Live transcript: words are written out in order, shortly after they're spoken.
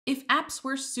If apps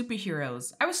were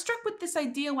superheroes. I was struck with this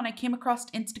idea when I came across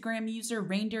Instagram user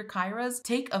Reindeer Kyra's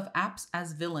take of apps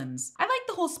as villains. I like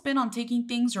the whole spin on taking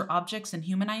things or objects and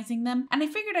humanizing them, and I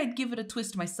figured I'd give it a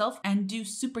twist myself and do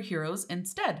superheroes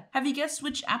instead. Have you guessed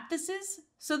which app this is?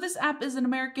 So this app is an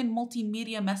American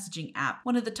multimedia messaging app.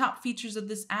 One of the top features of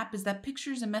this app is that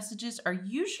pictures and messages are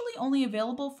usually only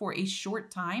available for a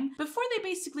short time before they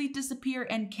basically disappear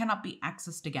and cannot be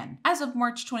accessed again. As of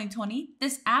March 2020,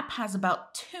 this app has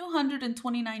about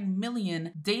 229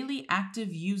 million daily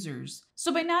active users.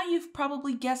 So by now you've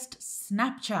probably guessed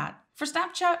Snapchat. For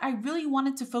Snapchat, I really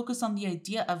wanted to focus on the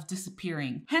idea of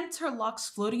disappearing, hence her locks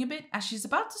floating a bit as she's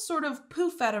about to sort of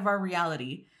poof out of our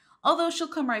reality, although she'll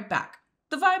come right back.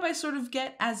 The vibe I sort of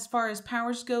get as far as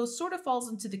powers go sort of falls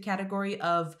into the category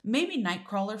of maybe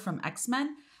Nightcrawler from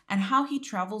X-Men and how he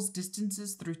travels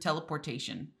distances through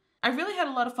teleportation. I really had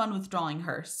a lot of fun with drawing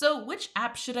her, so which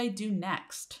app should I do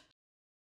next?